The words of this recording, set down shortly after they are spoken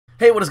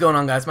Hey, what is going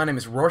on, guys? My name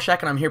is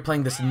Rorshaq, and I'm here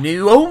playing this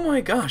new... Oh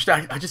my gosh,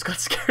 I just got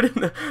scared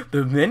in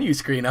the menu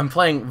screen. I'm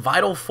playing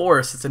Vital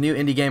Force. It's a new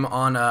indie game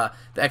on the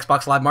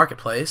Xbox Live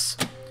Marketplace.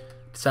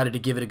 Decided to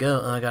give it a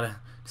go. I gotta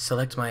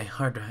select my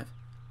hard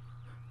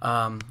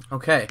drive.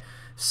 Okay,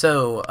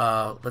 so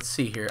let's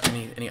see here.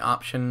 Any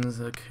options?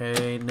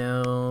 Okay,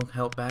 no.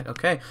 Help back.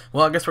 Okay,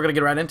 well, I guess we're gonna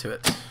get right into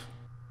it.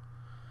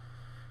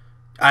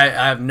 I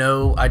have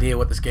no idea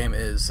what this game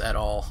is at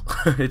all.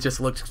 It just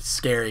looked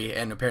scary,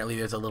 and apparently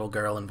there's a little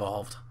girl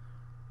involved.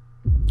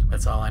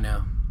 That's all I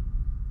know.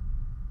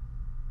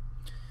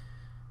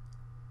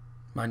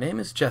 My name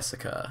is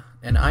Jessica,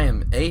 and I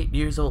am 8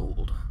 years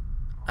old.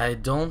 I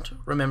don't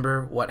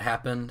remember what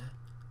happened,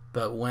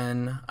 but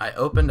when I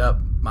opened up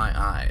my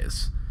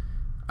eyes,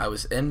 I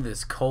was in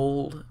this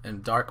cold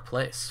and dark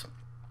place.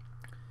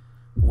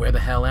 Where the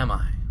hell am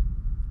I?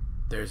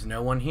 There's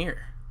no one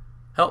here.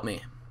 Help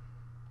me.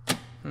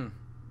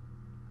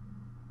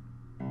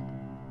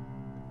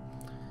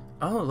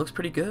 Oh, it looks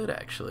pretty good,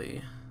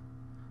 actually.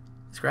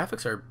 These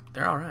graphics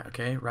they're alright.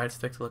 Okay, right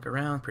stick to look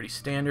around, pretty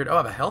standard. Oh, I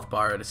have a health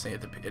bar,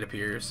 it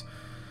appears.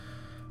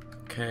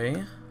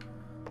 Okay.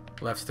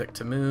 Left stick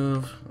to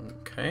move.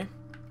 Okay.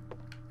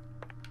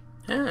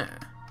 Yeah.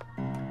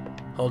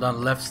 Hold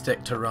on left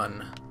stick to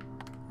run.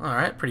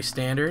 Alright, pretty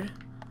standard.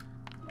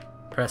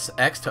 Press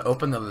X to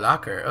open the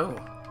locker.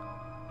 Oh.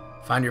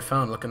 Find your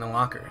phone, look in the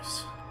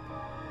lockers.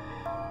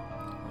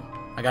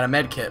 I got a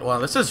med kit.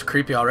 Well, this is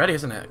creepy already,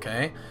 isn't it?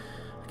 Okay.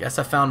 I guess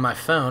I found my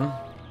phone.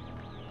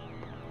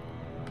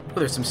 Oh,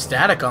 there's some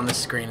static on this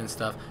screen and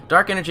stuff.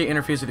 Dark energy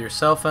interferes with your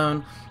cell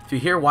phone. If you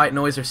hear white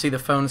noise or see the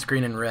phone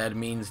screen in red,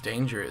 means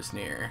danger is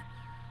near.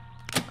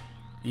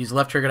 Use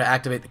left trigger to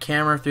activate the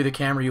camera. Through the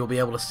camera, you will be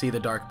able to see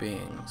the dark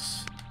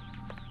beings.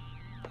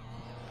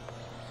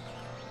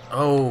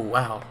 Oh,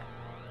 wow.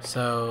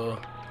 So...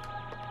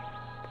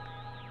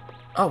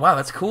 Oh, wow,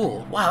 that's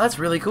cool. Wow, that's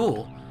really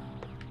cool.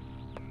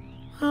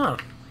 Oh,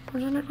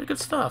 good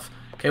stuff.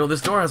 Okay, well,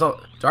 this door has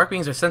all... Dark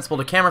beings are sensible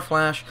to camera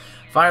flash.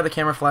 Fire the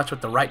camera flash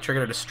with the right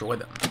trigger to destroy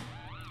them.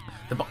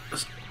 The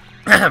bars...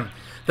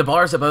 the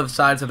bars at both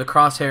sides of the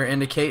crosshair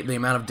indicate the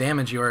amount of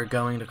damage you are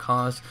going to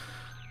cause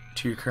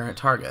to your current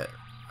target.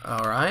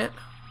 Alright.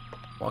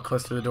 Walk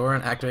close to the door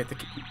and activate the...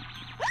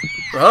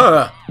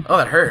 Oh,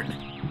 that hurt.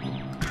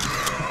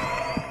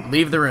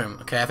 Leave the room.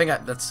 Okay, I think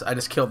I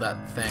just killed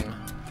that thing.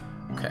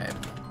 Okay.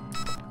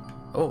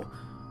 Oh.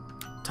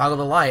 Toggle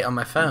the light on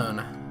my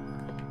phone.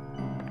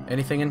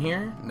 Anything in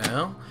here?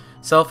 No.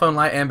 Cell phone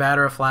light and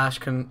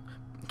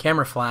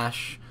camera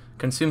flash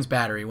consumes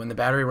battery. When the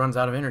battery runs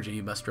out of energy,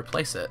 you must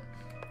replace it.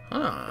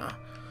 Huh.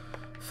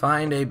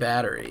 Find a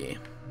battery.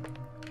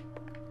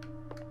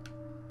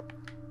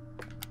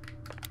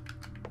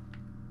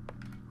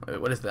 Wait,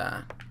 what is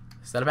that?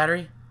 Is that a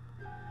battery?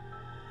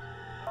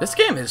 This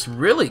game is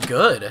really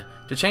good.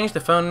 To change the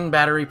phone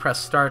battery, press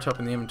start to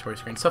open the inventory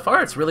screen. So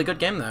far, it's a really good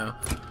game, though.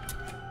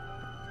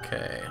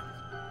 Okay.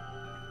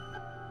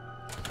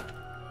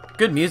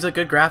 Good music,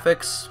 good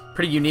graphics,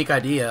 pretty unique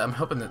idea. I'm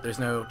hoping that there's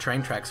no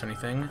train tracks or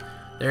anything.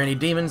 Are there any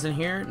demons in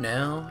here?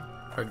 No?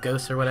 Or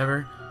ghosts or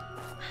whatever?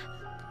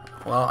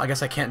 Well, I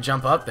guess I can't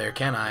jump up there,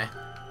 can I?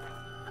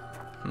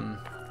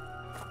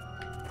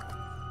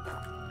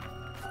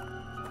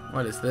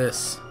 What is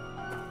this?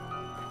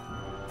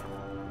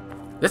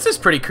 This is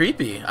pretty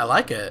creepy. I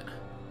like it.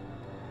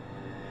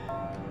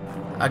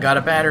 I got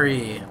a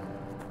battery.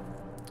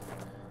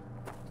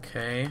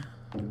 Okay.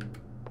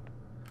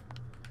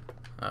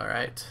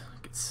 Alright.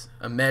 It's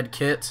a med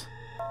kit.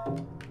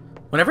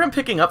 Whenever I'm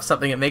picking up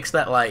something, it makes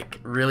that, like,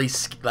 really,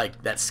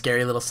 that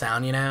scary little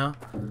sound, you know?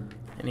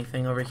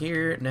 Anything over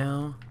here?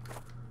 No.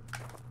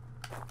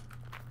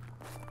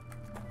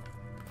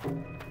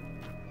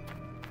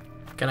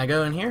 Can I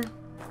go in here?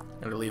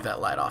 I'm gonna leave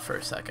that light off for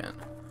a second.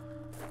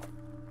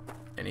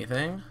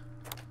 Anything?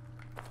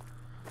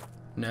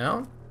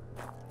 No?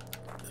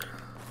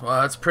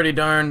 Well, it's pretty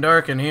darn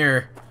dark in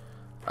here.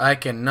 I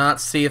cannot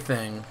see a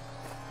thing.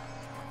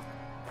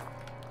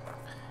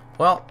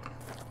 Well,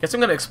 guess I'm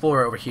gonna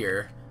explore over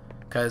here,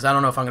 because I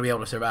don't know if I'm gonna be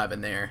able to survive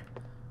in there.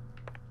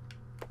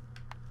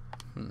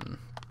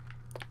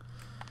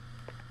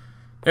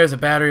 There's a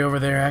battery over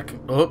there.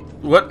 Oh,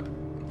 what?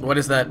 What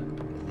is that?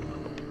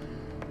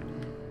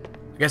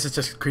 I guess it's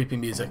just creepy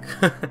music.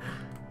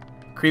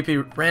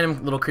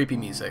 Random little creepy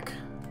music.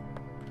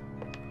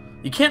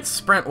 You can't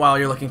sprint while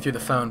you're looking through the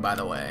phone, by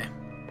the way.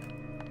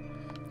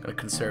 Gotta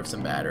conserve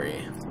some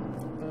battery.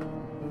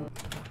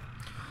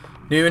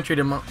 New entry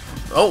to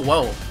oh,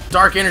 whoa.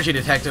 Dark energy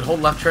detected.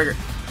 Hold left trigger.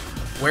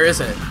 Where is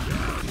it?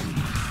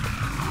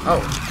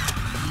 Oh.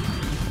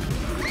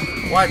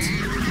 What?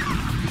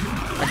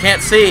 I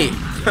can't see.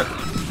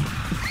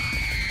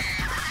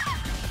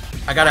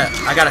 I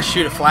gotta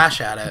shoot a flash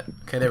at it.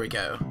 Okay, there we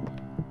go.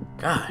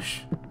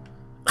 Gosh.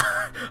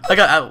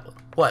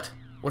 What?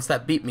 What's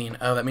that beep mean?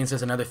 Oh, that means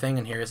there's another thing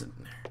in here, isn't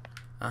there?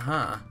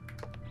 Uh-huh.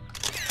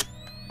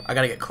 I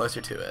gotta get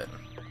closer to it.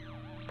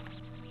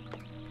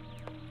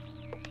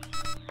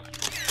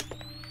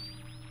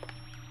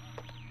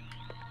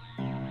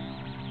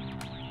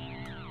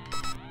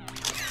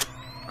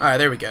 Alright,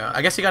 there we go.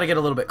 I guess you gotta get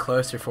a little bit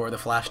closer for the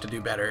flash to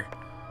do better.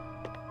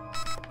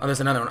 Oh,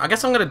 there's another one. I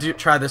guess I'm gonna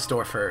try this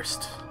door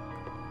first.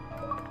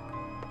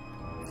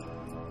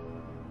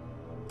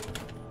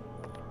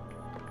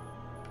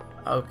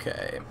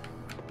 Okay.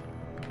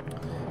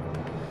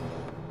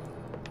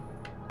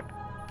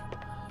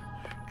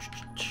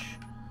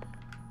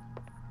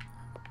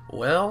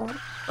 Well...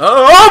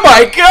 Oh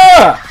my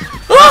god!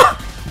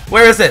 Ah!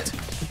 Where is it?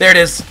 There it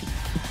is.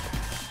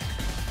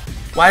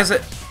 Why is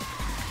it...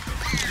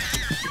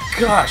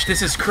 Gosh,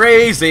 this is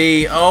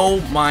crazy.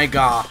 Oh my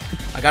god.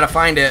 I gotta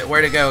find it.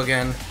 Where to go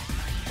again?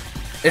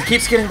 It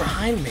keeps getting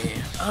behind me.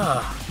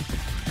 Ugh.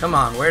 Come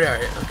on, where are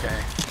you?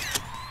 Okay.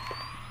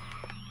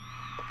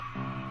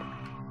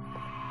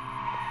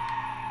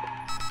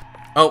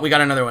 Oh, we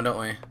got another one, don't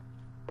we?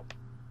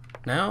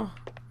 No?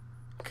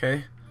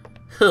 Okay.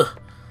 Huh.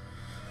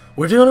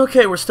 We're doing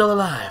okay. We're still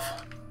alive.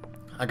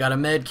 I got a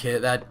med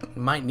kit. That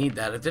might need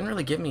that. It didn't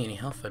really give me any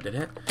health, though, did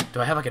it?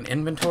 Do I have, like, an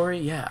inventory?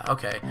 Yeah,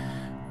 okay.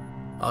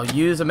 I'll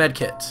use a med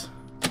kit.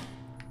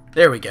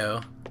 There we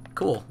go.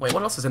 Cool. Wait,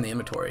 what else is in the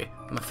inventory?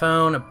 My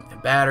phone, a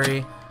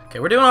battery. Okay,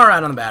 we're doing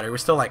alright on the battery. We're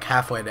still, like,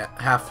 half of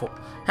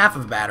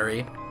the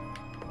battery.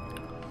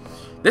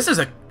 This is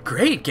a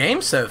great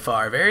game so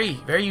far. Very,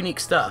 very unique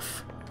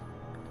stuff.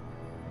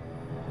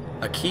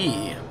 A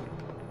key.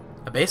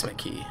 A basement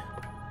key.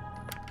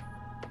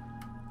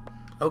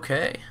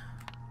 Okay.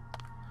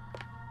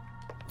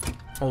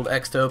 Hold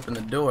X to open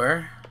the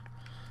door.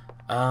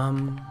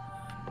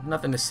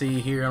 Nothing to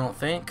see here, I don't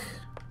think.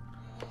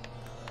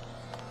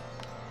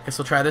 Guess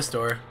we'll try this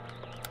door.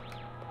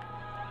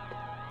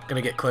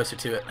 Gonna get closer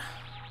to it.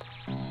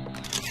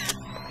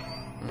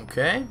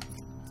 Okay.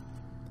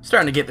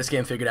 Starting to get this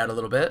game figured out a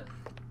little bit.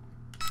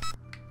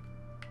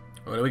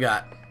 What do we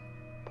got?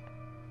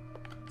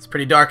 It's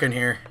pretty dark in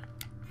here.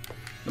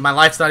 My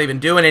light's not even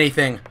doing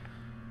anything.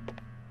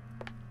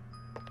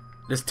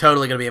 There's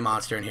totally gonna be a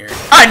monster in here.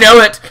 I know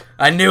it!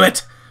 I knew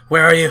it!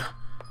 Where are you?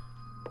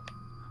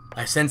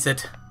 I sense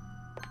it.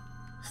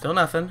 Still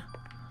nothing.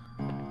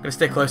 I'm gonna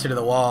stay closer to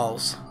the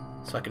walls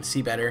so I can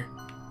see better.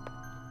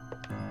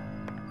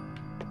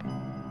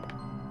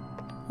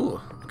 Ooh,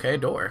 okay,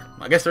 door.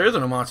 I guess there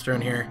isn't a monster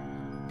in here.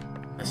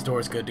 This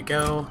door's good to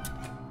go.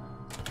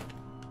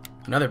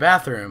 Another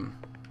bathroom.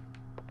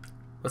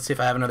 Let's see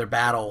if I have another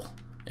battle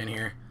in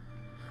here.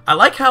 I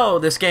like how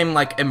this game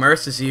like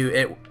immerses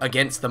you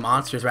against the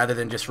monsters rather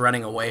than just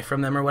running away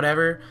from them or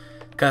whatever,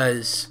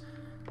 because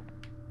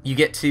you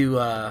get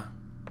to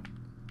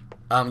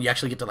you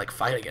actually get to like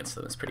fight against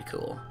them. It's pretty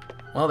cool.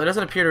 Well, there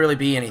doesn't appear to really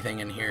be anything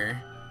in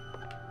here.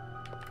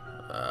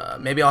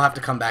 Maybe I'll have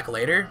to come back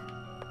later.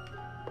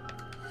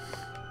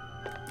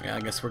 Yeah, I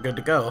guess we're good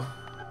to go.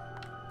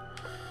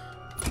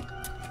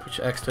 Put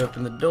your X to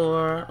open the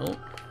door. Oh,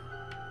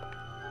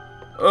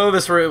 oh,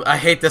 this room! I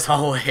hate this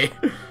hallway.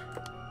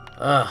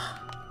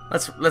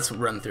 Let's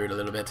run through it a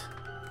little bit.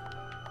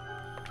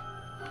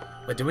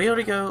 Wait, did we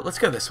already go? Let's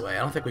go this way. I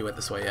don't think we went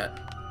this way yet.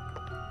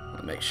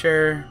 Let me make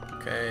sure.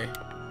 Okay.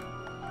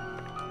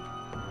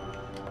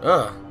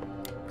 Oh,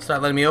 it's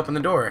not letting me open the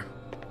door.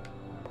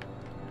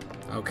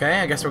 Okay,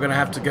 I guess we're gonna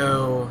have to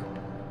go.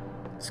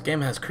 This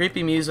game has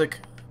creepy music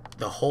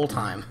the whole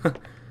time.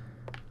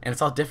 And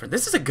it's all different.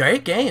 This is a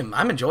great game.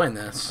 I'm enjoying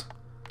this.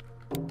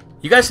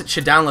 You guys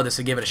should download this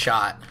and give it a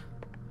shot.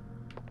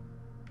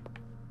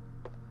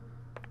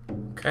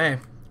 Okay.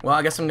 Well,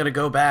 I guess I'm gonna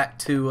go back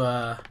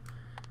to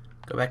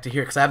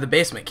here because I have the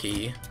basement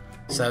key,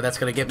 so that's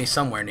gonna get me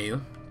somewhere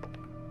new.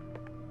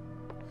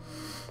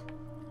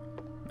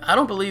 I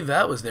don't believe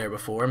that was there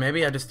before.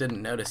 Maybe I just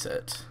didn't notice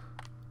it.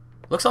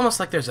 Looks almost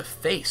like there's a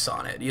face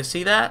on it. Do you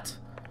see that?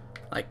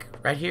 Like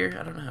right here?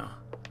 I don't know.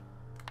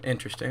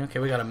 Interesting. Okay,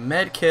 we got a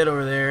med kit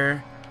over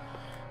there.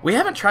 We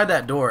haven't tried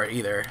that door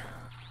either.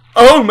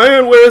 Oh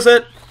man, where is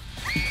it?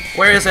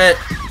 Where is it?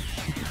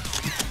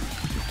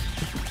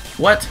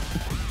 What?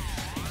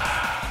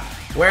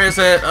 Where is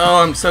it?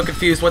 Oh, I'm so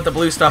confused what the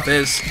blue stuff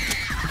is.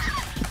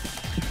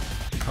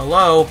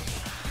 Hello?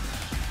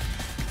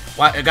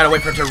 Why? I gotta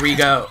wait for it to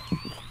re-go.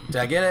 Did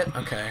I get it?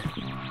 Okay.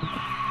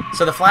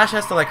 So the flash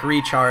has to like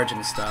recharge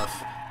and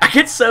stuff. I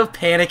get so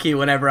panicky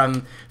whenever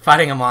I'm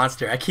fighting a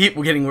monster. I keep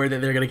getting worried that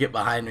they're gonna get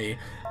behind me.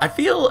 I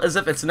feel as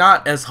if it's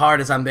not as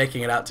hard as I'm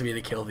making it out to be to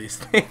kill these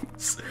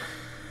things.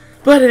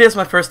 But it is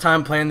my first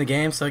time playing the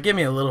game, so give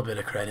me a little bit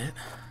of credit.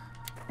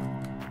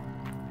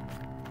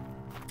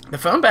 The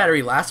phone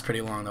battery lasts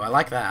pretty long though. I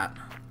like that.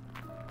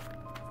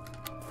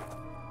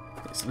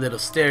 This little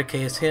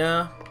staircase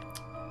here.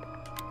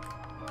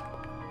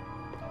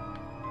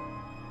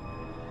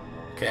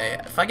 Okay,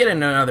 if I get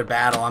into another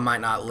battle, I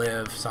might not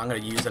live, so I'm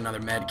going to use another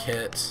med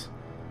kit.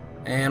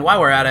 And while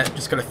we're at it,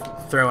 just going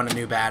to throw in a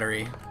new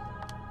battery.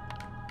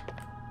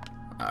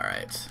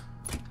 Alright.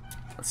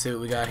 Let's see what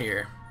we got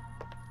here.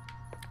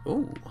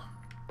 Ooh.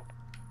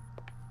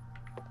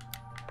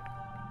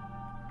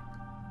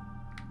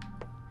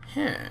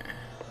 Huh.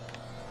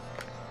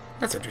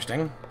 That's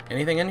interesting.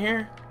 Anything in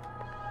here?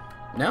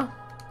 No?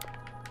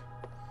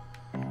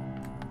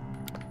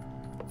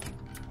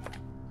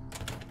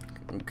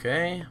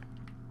 Okay.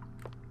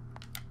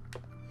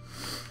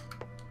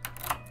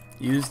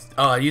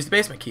 I used the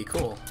basement key.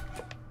 Cool.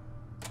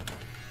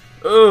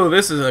 Oh,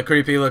 this is a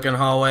creepy looking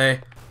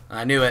hallway.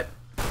 I knew it.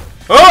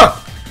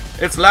 Oh!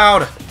 It's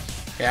loud.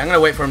 Okay, I'm gonna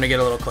wait for him to get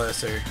a little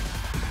closer.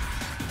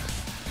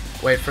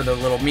 Wait for the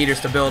little meters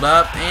to build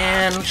up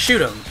and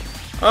shoot him.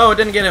 Oh, it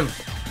didn't get him.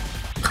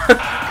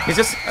 He's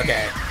just...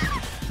 Okay.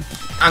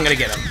 I'm gonna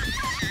get him.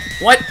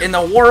 What in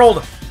the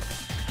world?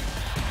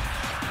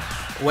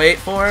 Wait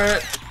for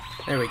it.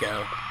 There we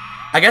go.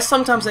 I guess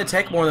sometimes they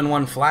take more than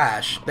one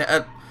flash.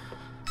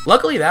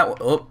 Luckily that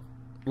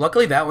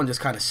one just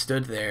kind of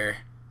stood there.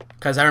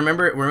 Because I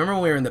remember when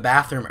we were in the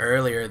bathroom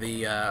earlier,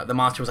 the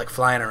monster was like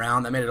flying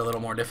around. That made it a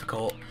little more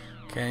difficult.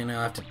 Okay, now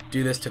I have to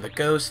do this to the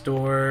ghost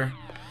door.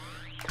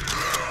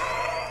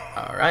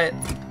 Alright.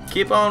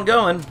 Keep on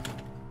going.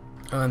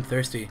 Oh, I'm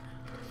thirsty.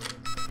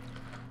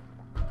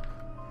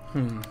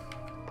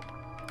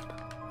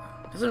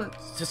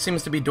 Just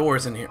seems to be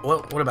doors in here.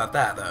 What about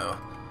that, though?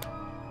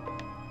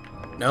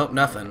 Nope,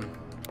 nothing.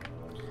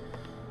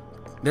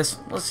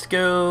 Let's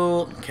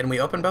go... Can we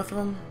open both of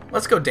them?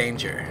 Let's go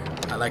danger.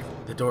 I like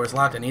the door is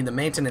locked. I need the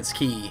maintenance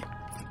key.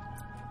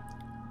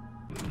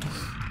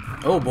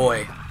 Oh,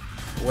 boy.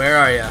 Where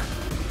are ya?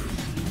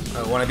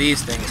 Oh, one of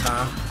these things,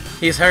 huh?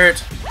 He's hurt.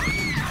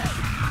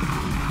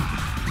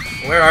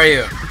 Where are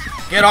you?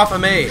 Get off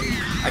of me.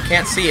 I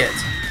can't see it.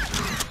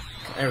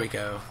 There we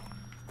go.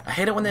 I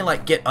hate it when they,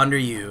 like, get under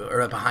you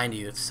or behind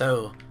you. It's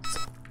so...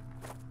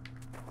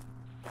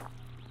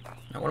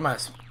 Now, what am I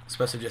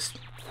supposed to just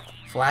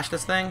flash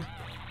this thing?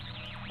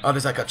 Oh,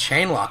 there's like a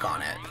chain lock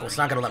on it. Well, it's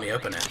not gonna let me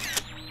open it.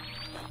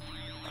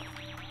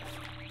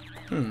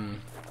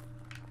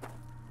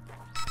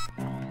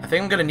 I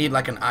think I'm gonna need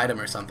like an item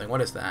or something.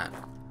 What is that?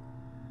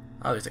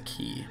 Oh, there's a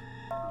key.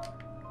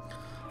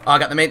 Oh, I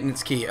got the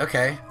maintenance key.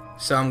 Okay.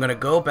 So I'm gonna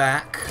go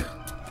back.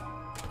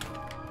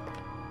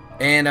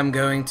 And I'm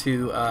going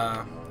to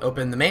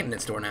open the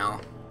maintenance door now.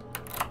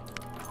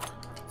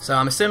 So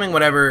I'm assuming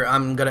whatever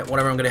I'm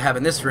gonna have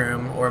in this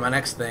room or my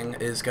next thing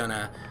is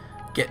gonna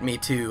get me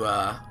to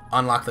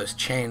unlock those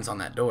chains on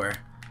that door.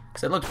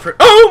 Cause it looked pretty.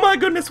 Oh my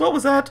goodness! What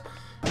was that?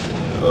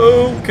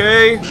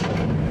 Okay.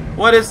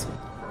 What is?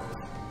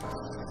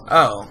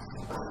 Oh,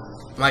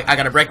 I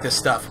gotta break this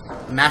stuff.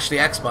 Mash the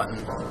X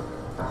button.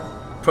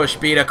 Push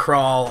B to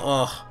crawl.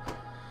 Ugh.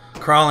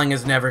 Crawling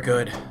is never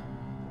good.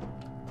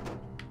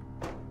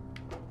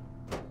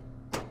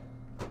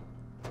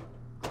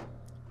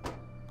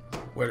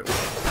 Where?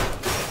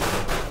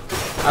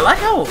 I like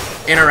how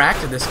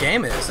interactive this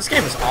game is. This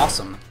game is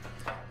awesome.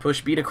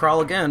 Push B to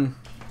crawl again.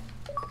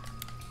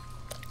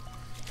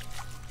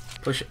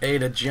 Push A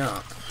to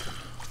jump.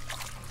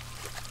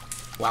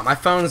 Wow, my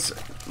phone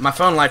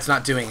light's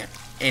not doing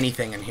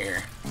anything in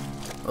here.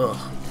 Ugh.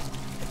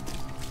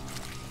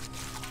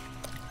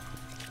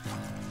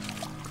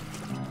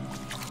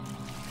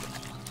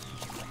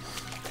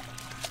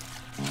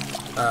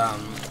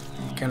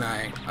 Can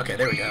I? Okay,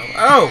 there we go.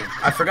 Oh,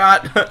 I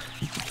forgot.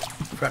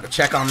 Forgot to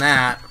check on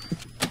that.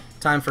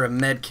 Time for a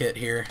med kit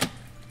here.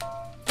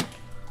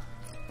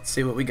 Let's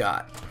see what we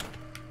got.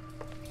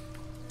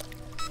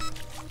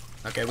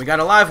 Okay, we got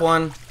a live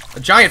one. A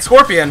giant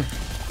scorpion.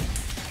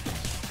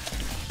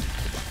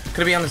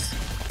 Could it be on this?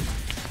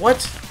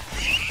 What?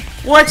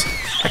 What?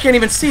 I can't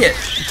even see it.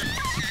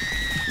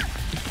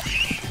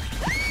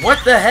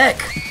 What the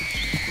heck?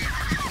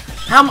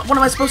 What am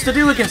I supposed to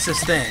do against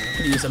this thing? I'm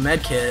gonna use a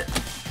med kit.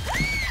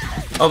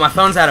 Oh, my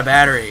phone's out of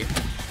battery.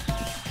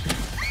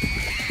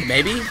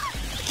 Maybe?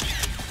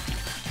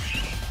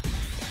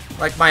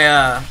 Like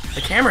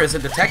the camera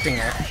isn't detecting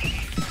it.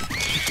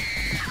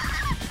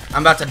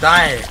 I'm about to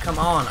die. Come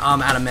on. Oh,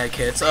 I'm out of med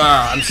kits.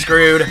 I'm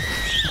screwed.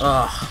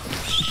 Ugh.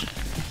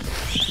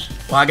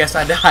 Well, I guess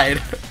I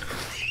died.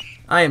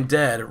 I am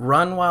dead.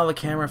 Run while the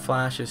camera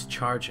flash is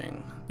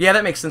charging. Yeah,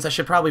 that makes sense. I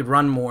should probably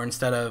run more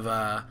instead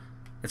of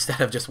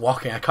just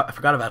walking. I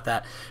forgot about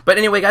that. But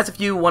anyway, guys, if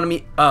you want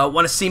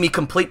to see me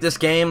complete this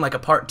game like a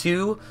part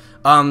 2,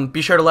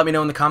 be sure to let me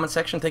know in the comment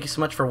section. Thank you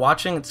so much for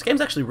watching. This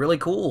game's actually really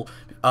cool.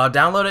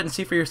 Download it and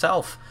see for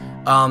yourself.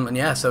 And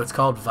yeah, so it's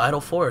called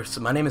Vital Force.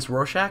 My name is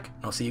Rorshaq,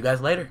 and I'll see you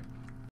guys later.